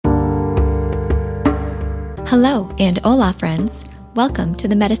Hello and hola, friends. Welcome to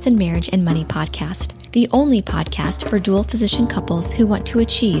the Medicine, Marriage, and Money podcast, the only podcast for dual physician couples who want to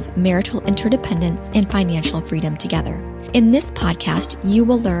achieve marital interdependence and financial freedom together. In this podcast, you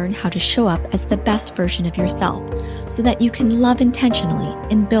will learn how to show up as the best version of yourself so that you can love intentionally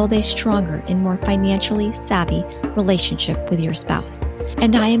and build a stronger and more financially savvy relationship with your spouse.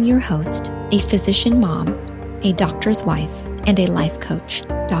 And I am your host, a physician mom, a doctor's wife, and a life coach,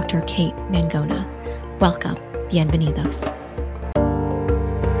 Dr. Kate Mangona. Welcome. Bienvenidos.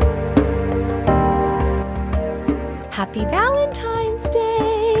 Happy Valentine's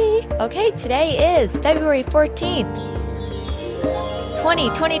Day! Okay, today is February 14th,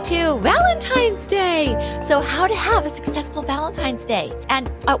 2022, Valentine's Day! So how to have a successful Valentine's Day.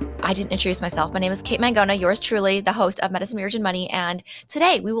 And, I didn't introduce myself. My name is Kate Mangona, yours truly, the host of Medicine, Marriage, and Money. And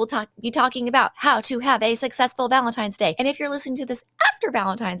today we will be talking about how to have a successful Valentine's Day. And if you're listening to this after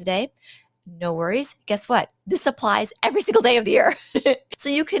Valentine's Day, no worries. Guess what? This applies every single day of the year. So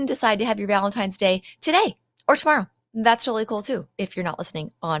you can decide to have your Valentine's Day today or tomorrow. That's really cool too, if you're not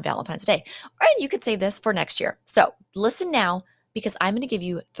listening on Valentine's Day. Or you could save this for next year. So listen now, because I'm going to give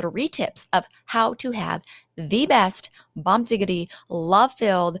you 3 tips of how to have the best, bomb diggity,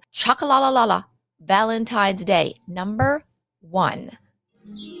 love-filled, chocolala Valentine's Day. Number 1.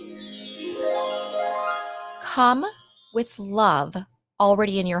 Come with love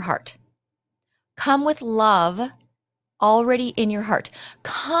already in your heart. Come with love already in your heart.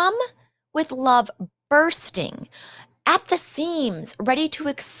 Come with love bursting at the seams, ready to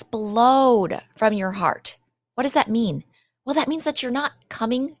explode from your heart. What does that mean? Well, that means that you're not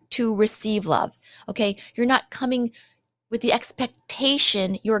coming to receive love, okay? You're not coming with the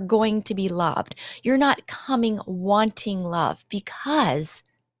expectation you're going to be loved. You're not coming wanting love because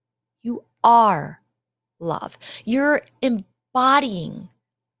you are love. You're embodying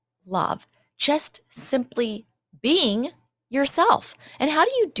love. Just simply being yourself. And how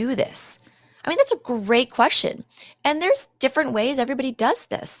do you do this? I mean, that's a great question. And there's different ways everybody does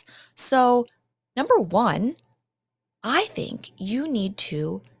this. So, number 1, I think you need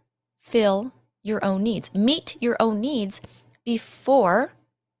to fill your own needs. Meet your own needs before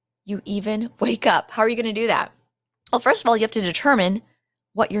you even wake up. How are you going to do that? Well, first of all, you have to determine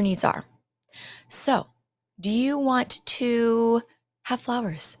what your needs are. So, do you want to have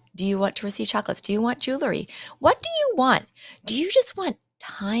flowers? Do you want to receive chocolates? Do you want jewelry? What do you want? Do you just want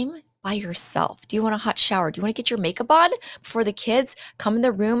time by yourself? Do you want a hot shower? Do you want to get your makeup on before the kids come in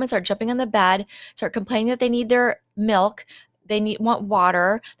the room and start jumping on the bed, start complaining that they need their milk, want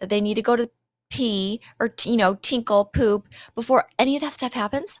water, that they need to go to pee or, tinkle, poop before any of that stuff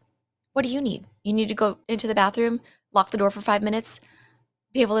happens? What do you need? You need to go into the bathroom, lock the door for 5 minutes,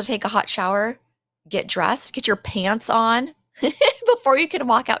 be able to take a hot shower, get dressed, get your pants on before you can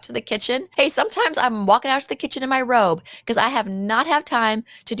walk out to the kitchen. Hey, sometimes I'm walking out to the kitchen in my robe because I have not have time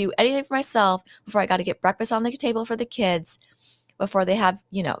to do anything for myself before I got to get breakfast on the table for the kids before they have,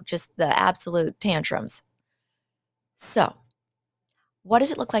 just the absolute tantrums. So, what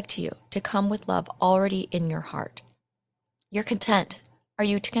does it look like to you to come with love already in your heart? You're content. Are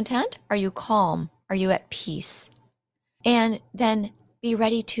you content? Are you calm? Are you at peace? And then be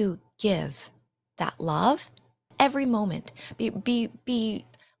ready to give that love every moment. Be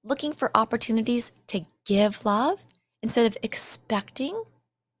looking for opportunities to give love instead of expecting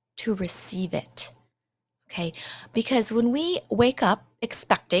to receive it. Okay? Because when we wake up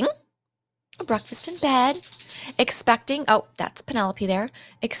expecting a breakfast in bed, expecting, that's Penelope there,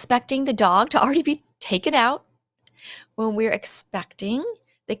 expecting the dog to already be taken out, when we're expecting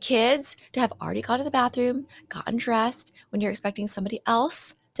the kids to have already gone to the bathroom, gotten dressed, when you're expecting somebody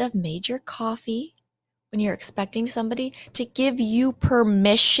else to have made your coffee, when you're expecting somebody to give you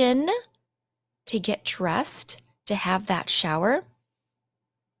permission to get dressed, to have that shower,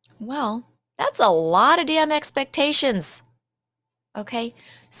 well, that's a lot of damn expectations. Okay,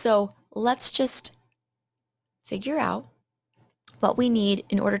 so let's just figure out what we need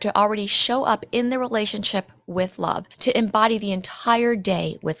in order to already show up in the relationship with love, to embody the entire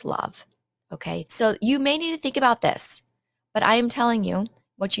day with love. Okay, so you may need to think about this, but I am telling you,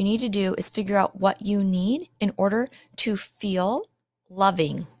 what you need to do is figure out what you need in order to feel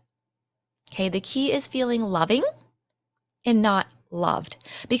loving. Okay, the key is feeling loving and not loved.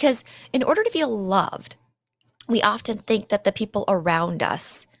 Because in order to feel loved, we often think that the people around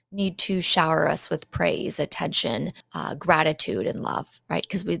us need to shower us with praise, attention, gratitude, and love, right?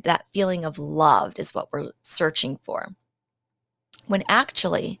 Because that feeling of loved is what we're searching for. When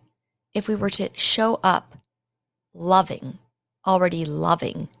actually, if we were to show up loving, already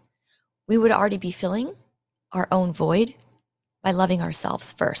loving, we would already be filling our own void by loving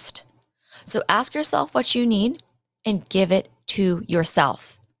ourselves first. So ask yourself what you need and give it to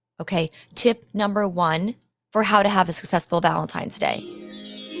yourself. Okay. Tip number 1 for how to have a successful Valentine's Day.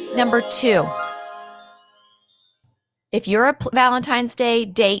 Number 2, if you're a Valentine's Day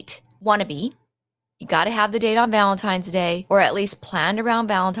date wannabe, you got to have the date on Valentine's Day, or at least planned around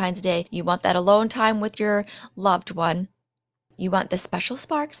Valentine's Day. You want that alone time with your loved one. You want the special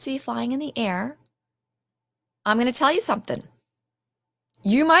sparks to be flying in the air. I'm going to tell you something.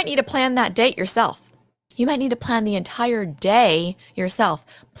 You might need to plan that date yourself. You might need to plan the entire day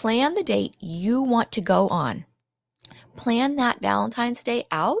yourself. Plan the date you want to go on. Plan that Valentine's Day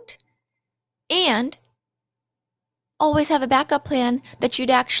out, and always have a backup plan that you'd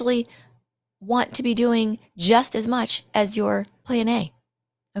actually want to be doing just as much as your plan A.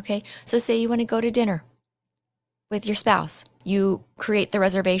 Okay, so say you want to go to dinner with your spouse. You create the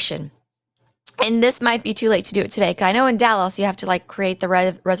reservation. And this might be too late to do it today. I know in Dallas, you have to create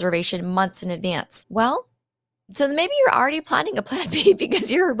the reservation months in advance. Well, so maybe you're already planning a plan B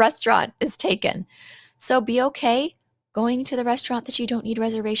because your restaurant is taken. So be okay going to the restaurant that you don't need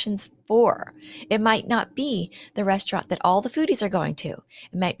reservations for. It might not be the restaurant that all the foodies are going to.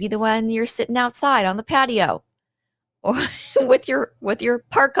 It might be the one you're sitting outside on the patio or with your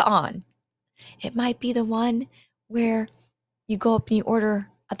parka on. It might be the one where you go up and you order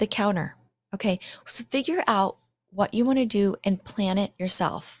at the counter. Okay, so figure out what you want to do and plan it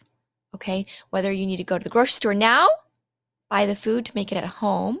yourself. Okay, whether you need to go to the grocery store now, buy the food to make it at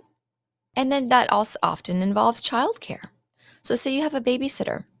home, and then that also often involves childcare. So say you have a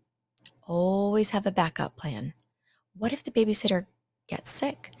babysitter, always have a backup plan. What if the babysitter gets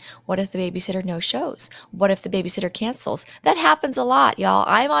sick? What if the babysitter no shows? What if the babysitter cancels? That happens a lot, y'all.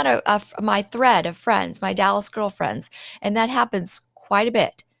 I'm on my thread of friends, my Dallas girlfriends, and that happens quite a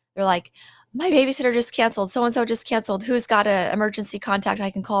bit. They're like, my babysitter just canceled. So-and-so just canceled. Who's got an emergency contact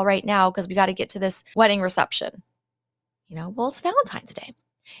I can call right now because we got to get to this wedding reception? Well, it's Valentine's Day.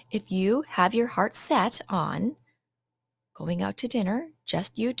 If you have your heart set on going out to dinner,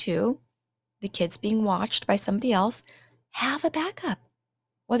 just you two, the kids being watched by somebody else, have a backup.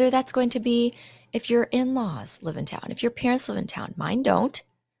 Whether that's going to be if your in-laws live in town, if your parents live in town. Mine don't.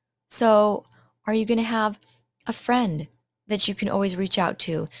 So are you going to have a friend that you can always reach out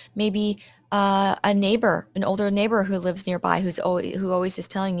to? Maybe a neighbor, an older neighbor who lives nearby who always is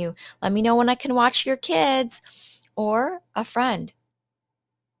telling you, let me know when I can watch your kids. Or a friend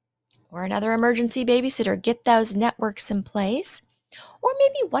or another emergency babysitter. Get those networks in place. Or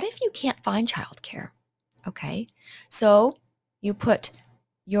maybe what if you can't find childcare? Okay, so you put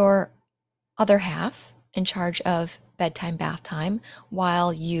your other half in charge of bedtime, bath time,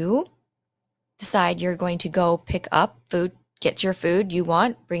 while you decide you're going to go pick up food, get your food you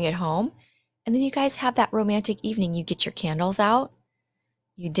want, bring it home. And then you guys have that romantic evening. You get your candles out,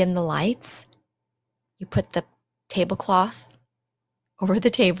 you dim the lights, you put the tablecloth over the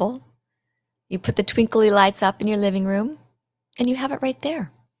table, you put the twinkly lights up in your living room, and you have it right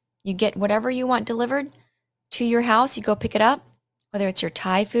there. You get whatever you want delivered to your house, you go pick it up, whether it's your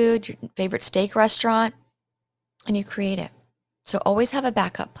Thai food, your favorite steak restaurant, and you create it. So always have a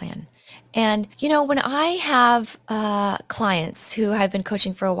backup plan. And, when I have clients who I've been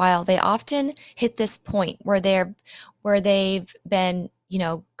coaching for a while, they often hit this point where they've been,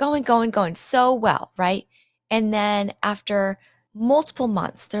 going so well, right? And then after multiple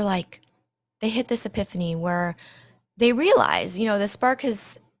months, they hit this epiphany where they realize, the spark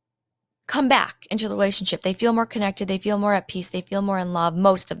has come back into the relationship. They feel more connected. They feel more at peace. They feel more in love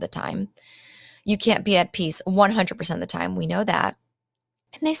most of the time. You can't be at peace 100% of the time. We know that.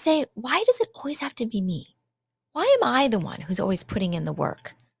 And they say, why does it always have to be me? Why am I the one who's always putting in the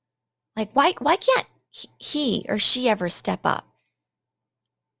work? Why can't he or she ever step up?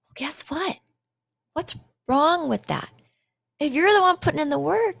 Well, guess what? What's wrong with that? If you're the one putting in the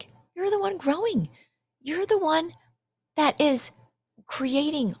work, you're the one growing. You're the one that is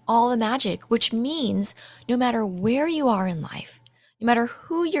creating all the magic, which means no matter where you are in life, no matter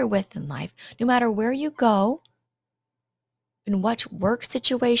who you're with in life, no matter where you go, in what work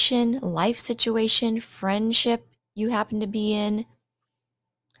situation, life situation, friendship you happen to be in,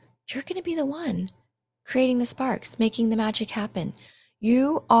 you're going to be the one creating the sparks, making the magic happen.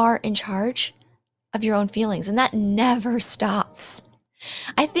 You are in charge of your own feelings, and that never stops.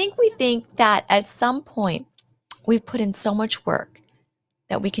 I think we think that at some point we've put in so much work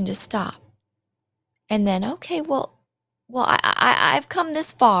that we can just stop. And then, okay, well, I've come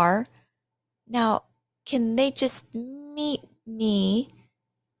this far. Now, can they just meet me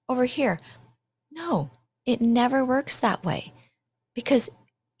over here? No, it never works that way because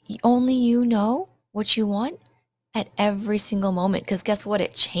only you know what you want at every single moment, because guess what?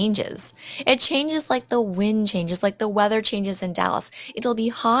 It changes. It changes like the wind changes, like the weather changes in Dallas. It'll be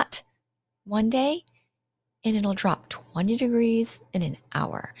hot one day and it'll drop 20 degrees in an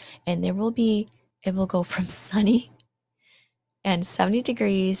hour. And it will go from sunny and 70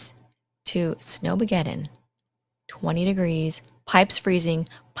 degrees to snowmageddon, 20 degrees, pipes freezing,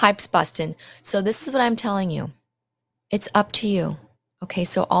 pipes busting. So this is what I'm telling you. It's up to you. Okay,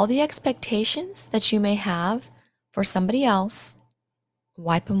 so all the expectations that you may have for somebody else,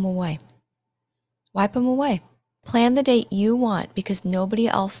 wipe them away. Wipe them away. Plan the date you want because nobody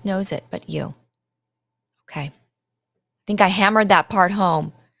else knows it but you. Okay. I think I hammered that part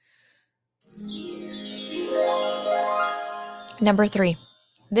home. Number 3.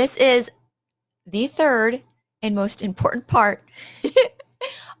 This is the third and most important part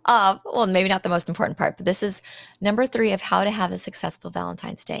of, well, maybe not the most important part, but this is number 3 of how to have a successful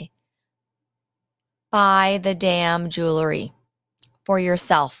Valentine's Day. Buy the damn jewelry for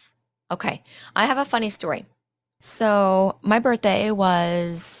yourself. Okay, I have a funny story. So my birthday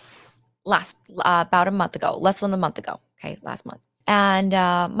was about a month ago, less than a month ago. Okay, last month. And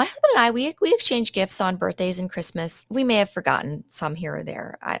my husband and I, we exchanged gifts on birthdays and Christmas. We may have forgotten some here or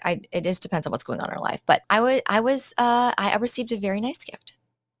there. It just depends on what's going on in our life. But I received a very nice gift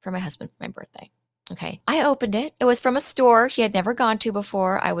for my husband for my birthday. Okay, I opened it. It was from a store he had never gone to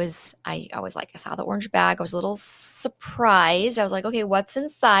before. I was like, I saw the orange bag. I was a little surprised. I was like, okay, what's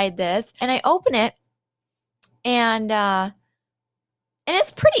inside this? And I open it, and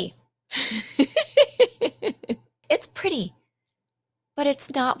it's pretty. It's pretty. But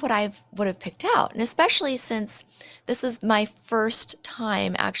it's not what I would have picked out. And especially since this is my first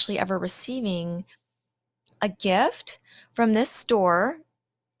time actually ever receiving a gift from this store,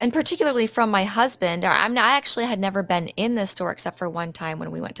 and particularly from my husband. I actually had never been in this store except for one time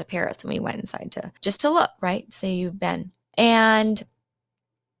when we went to Paris and we went inside to look, right? Say you've been. And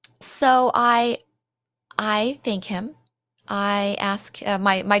so I thank him. I ask,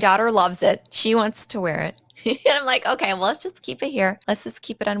 my daughter loves it. She wants to wear it. And I'm like, okay, well, let's just keep it here. Let's just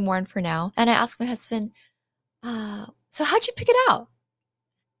keep it unworn for now. And I asked my husband, so how'd you pick it out?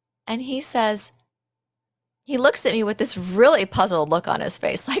 And he says, he looks at me with this really puzzled look on his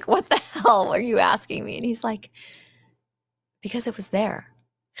face. Like, what the hell are you asking me? And he's like, because it was there.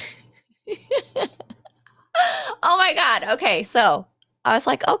 Oh my God. Okay. So I was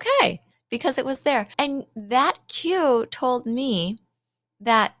like, okay, because it was there. And that cue told me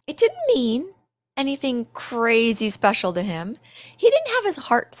that it didn't mean anything crazy special to him. He didn't have his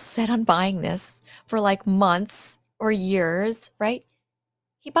heart set on buying this for like months or years, right?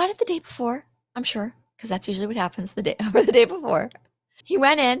 He bought it the day before, I'm sure, because that's usually what happens the day before. He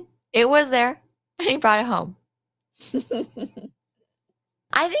went in, it was there, and he brought it home.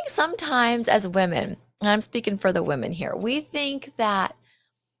 I think sometimes as women, and I'm speaking for the women here, we think that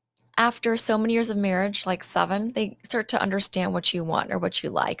after so many years of marriage, like 7, they start to understand what you want or what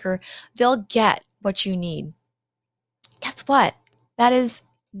you like, or they'll get what you need. Guess what? That is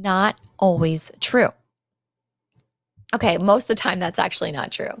not always true. Okay, most of the time that's actually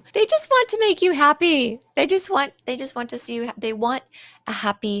not true. They just want to make you happy. They just want to see you. They want a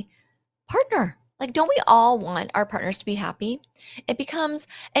happy partner. Like, don't we all want our partners to be happy? It becomes,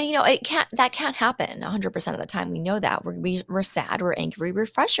 and that can't happen 100% of the time. We know that. We're sad, we're angry, we're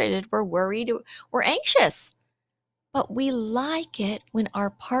frustrated, we're worried, we're anxious. But we like it when our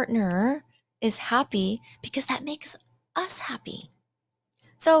partner is happy because that makes us happy.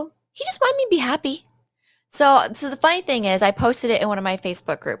 So he just wanted me to be happy. So the funny thing is, I posted it in one of my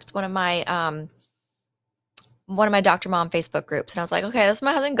Facebook groups, one of my Dr. Mom Facebook groups, and I was like, okay, this is what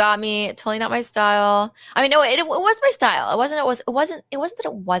my husband got me. It's totally not my style. I mean, no, it was my style. It wasn't that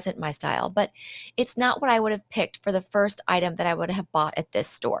it wasn't my style, but it's not what I would have picked for the first item that I would have bought at this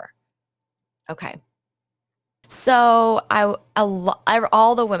store. Okay. So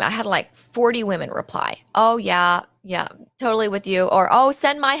all the women, I had like 40 women reply. Oh yeah, totally with you. Or, oh,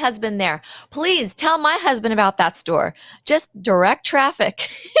 send my husband there. Please tell my husband about that store. Just direct traffic.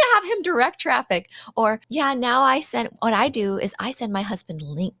 Have him direct traffic. Or, yeah, now what I do is I send my husband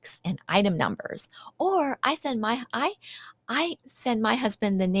links and item numbers. Or I send my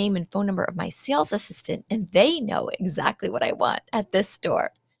husband the name and phone number of my sales assistant, and they know exactly what I want at this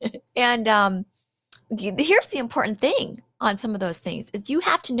store. And here's the important thing on some of those things is you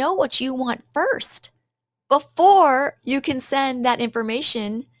have to know what you want first before you can send that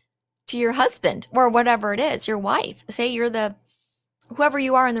information to your husband or whatever it is, your wife. Say you're the whoever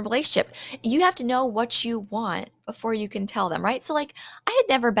you are in the relationship, you have to know what you want before you can tell them, right? So like I had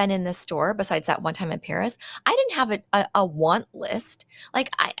never been in this store besides that one time in Paris. I didn't have a want list. Like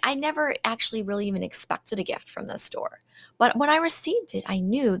I never actually really even expected a gift from this store. But when I received it, I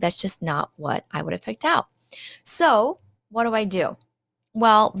knew that's just not what I would have picked out. So what do?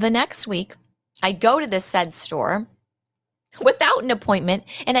 Well, the next week I go to this said store without an appointment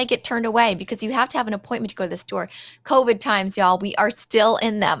and I get turned away because you have to have an appointment to go to the store. COVID times, y'all, we are still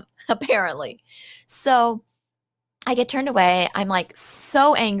in them, apparently. So I get turned away. I'm like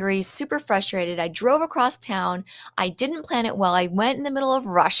so angry, super frustrated. I drove across town. I didn't plan it well. I went in the middle of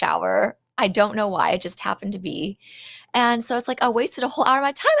rush hour. I don't know why. It just happened to be. And so it's like I wasted a whole hour of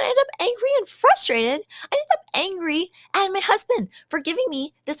my time and I ended up angry and frustrated. I ended up angry at my husband for giving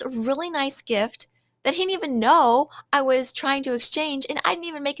me this really nice gift that he didn't even know I was trying to exchange. And I didn't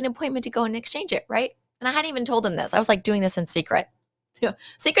even make an appointment to go and exchange it, right? And I hadn't even told him this. I was like doing this in secret.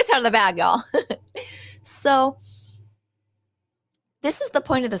 Secrets out of the bag, y'all. So this is the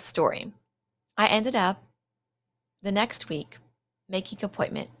point of the story. I ended up the next week making an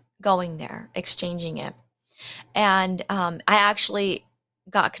appointment, going there, exchanging it. And I actually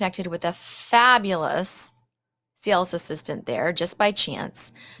got connected with a fabulous sales assistant there just by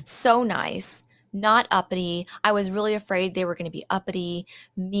chance. So nice, not uppity. I was really afraid they were going to be uppity,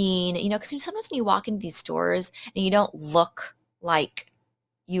 mean, because sometimes when you walk into these stores and you don't look like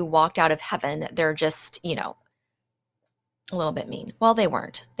you walked out of heaven, they're just, a little bit mean. Well, they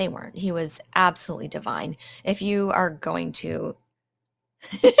weren't. They weren't. He was absolutely divine. If you are going to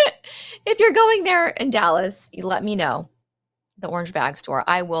if you're going there in Dallas, you let me know. The Orange Bag Store.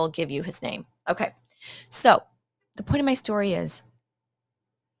 I will give you his name. Okay. So the point of my story is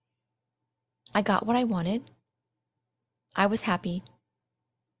I got what I wanted. I was happy.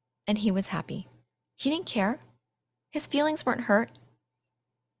 And he was happy. He didn't care. His feelings weren't hurt.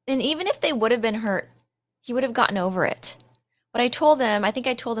 And even if they would have been hurt, he would have gotten over it. But I think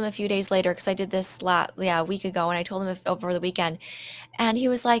I told him a few days later, because I did this a week ago, and I told him over the weekend. And he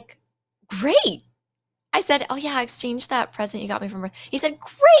was like, great. I said, oh yeah, I exchanged that present you got me from her. He said,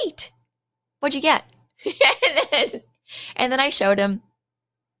 great. What'd you get? and then I showed him.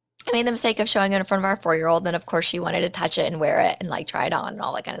 I made the mistake of showing it in front of our 4-year-old. Then of course she wanted to touch it and wear it and like try it on and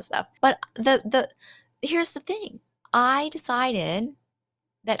all that kind of stuff. But here's the thing. I decided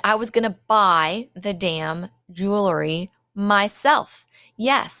that I was going to buy the damn jewelry myself.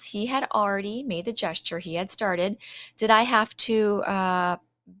 Yes, he had already made the gesture. He had started. Did I have to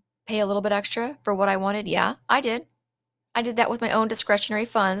pay a little bit extra for what I wanted? Yeah, I did. I did that with my own discretionary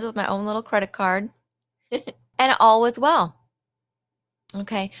funds, with my own little credit card, and all was well.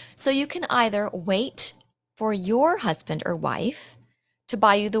 Okay, so you can either wait for your husband or wife to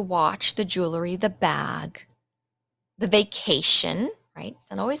buy you the watch, the jewelry, the bag, the vacation, right? It's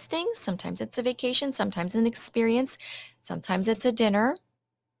not always things. Sometimes it's a vacation, sometimes an experience, sometimes it's a dinner.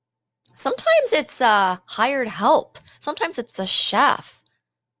 Sometimes it's a hired help. Sometimes it's a chef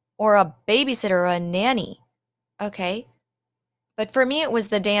or a babysitter or a nanny. Okay, but for me, it was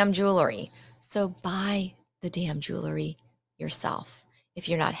the damn jewelry. So buy the damn jewelry yourself. If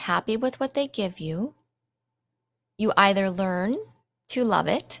you're not happy with what they give you, you either learn to love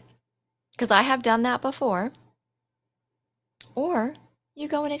it, because I have done that before, or you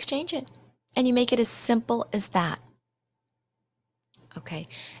go and exchange it and you make it as simple as that. Okay.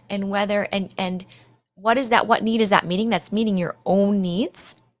 And what is that? What need is that meeting? That's meeting your own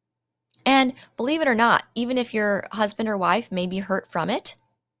needs. And believe it or not, even if your husband or wife may be hurt from it,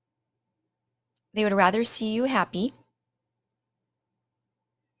 they would rather see you happy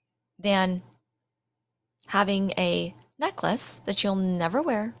than having a necklace that you'll never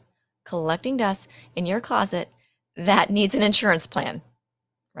wear, collecting dust in your closet that needs an insurance plan,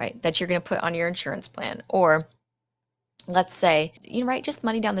 right? That you're going to put on your insurance plan. Or let's say, right, just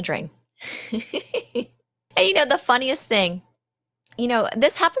money down the drain. And the funniest thing,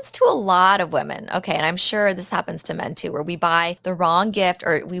 this happens to a lot of women. Okay. And I'm sure this happens to men too, where we buy the wrong gift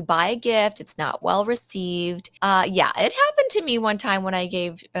or we buy a gift. It's not well received. Yeah, it happened to me one time when I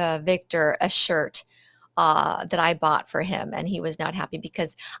gave Victor a shirt that I bought for him, and he was not happy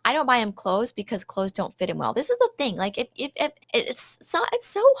because I don't buy him clothes because clothes don't fit him well. This is the thing. Like if it's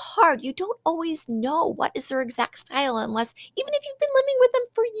so hard. You don't always know what is their exact style unless, even if you've been living with them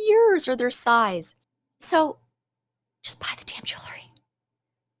for years, or their size. So just buy the damn jewelry.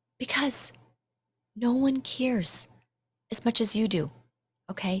 Because no one cares as much as you do,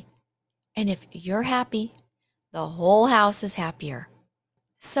 okay? And if you're happy, the whole house is happier.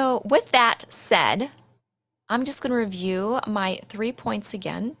 So with that said, I'm just going to review my 3 points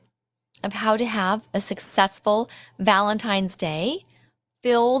again of how to have a successful Valentine's Day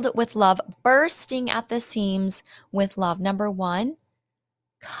filled with love, bursting at the seams with love. Number one,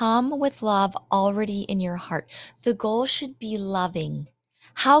 come with love already in your heart. The goal should be loving.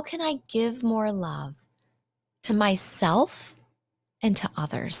 How can I give more love to myself and to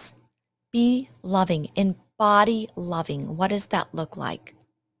others? Be loving, embody loving. What does that look like?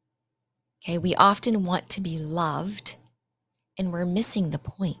 Okay, we often want to be loved, and we're missing the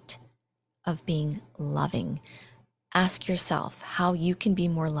point of being loving. Ask yourself how you can be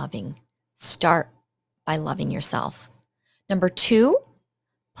more loving. Start by loving yourself. Number two,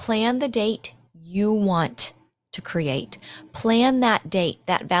 plan the date you want to create. Plan that date,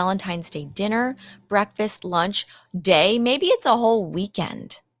 that Valentine's Day dinner, breakfast, lunch, day. Maybe it's a whole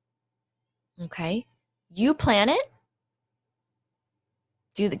weekend. Okay? You plan it.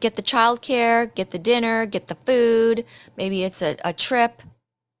 Get the childcare, get the dinner, get the food. Maybe it's a trip.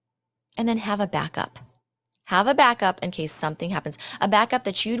 And then have a backup. Have a backup in case something happens. A backup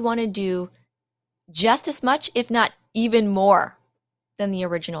that you'd want to do just as much, if not even more, than the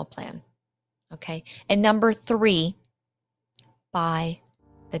original plan. Okay? And number three, buy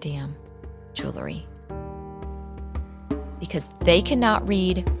the damn jewelry. Because they cannot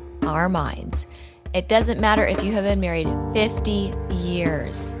read our minds. It doesn't matter if you have been married 50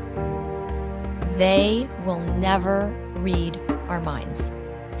 years. They will never read our minds.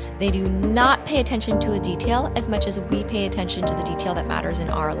 They do not pay attention to a detail as much as we pay attention to the detail that matters in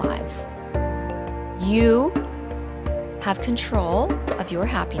our lives. You have control of your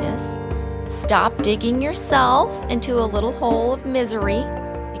happiness. Stop digging yourself into a little hole of misery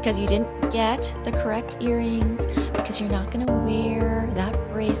because you didn't get the correct earrings, because you're not going to wear that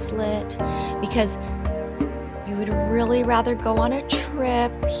bracelet, because you would really rather go on a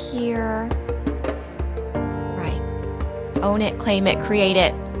trip here. Right. Own it, claim it, create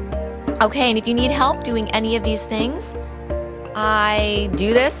it. Okay, and if you need help doing any of these things, I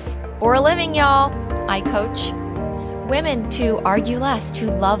do this for a living, y'all. I coach women to argue less,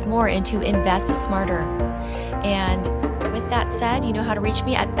 to love more, and to invest smarter. And with that said, you know how to reach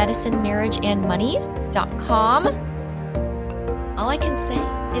me at medicinemarriageandmoney.com. All I can say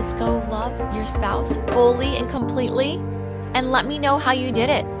is go love your spouse fully and completely, and let me know how you did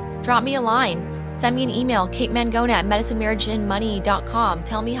it. Drop me a line. Send me an email, kateMangona@medicinemarriageandmoney.com.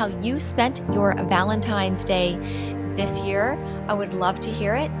 Tell me how you spent your Valentine's Day this year. I would love to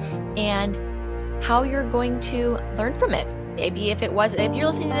hear it, and how you're going to learn from it. Maybe if you're listening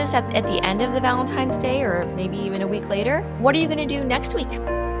to this at the end of the Valentine's Day, or maybe even a week later, what are you going to do next week?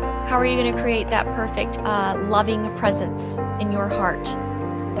 How are you going to create that perfect loving presence in your heart?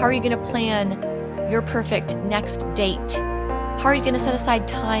 How are you going to plan your perfect next date? How are you going to set aside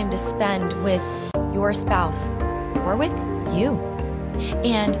time to spend with your spouse or with you?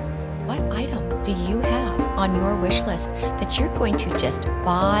 And what item do you have on your wish list that you're going to just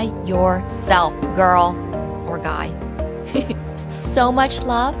buy yourself, girl or guy? So much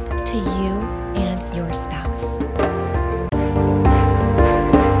love to you and your spouse.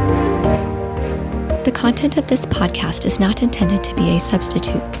 The content of this podcast is not intended to be a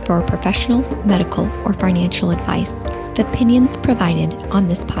substitute for professional, medical, or financial advice. The opinions provided on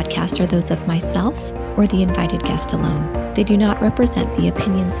this podcast are those of myself or the invited guest alone. They do not represent the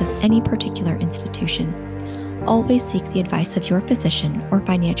opinions of any particular institution. Always seek the advice of your physician or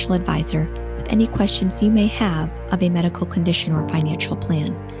financial advisor with any questions you may have of a medical condition or financial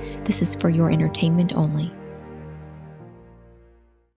plan. This is for your entertainment only.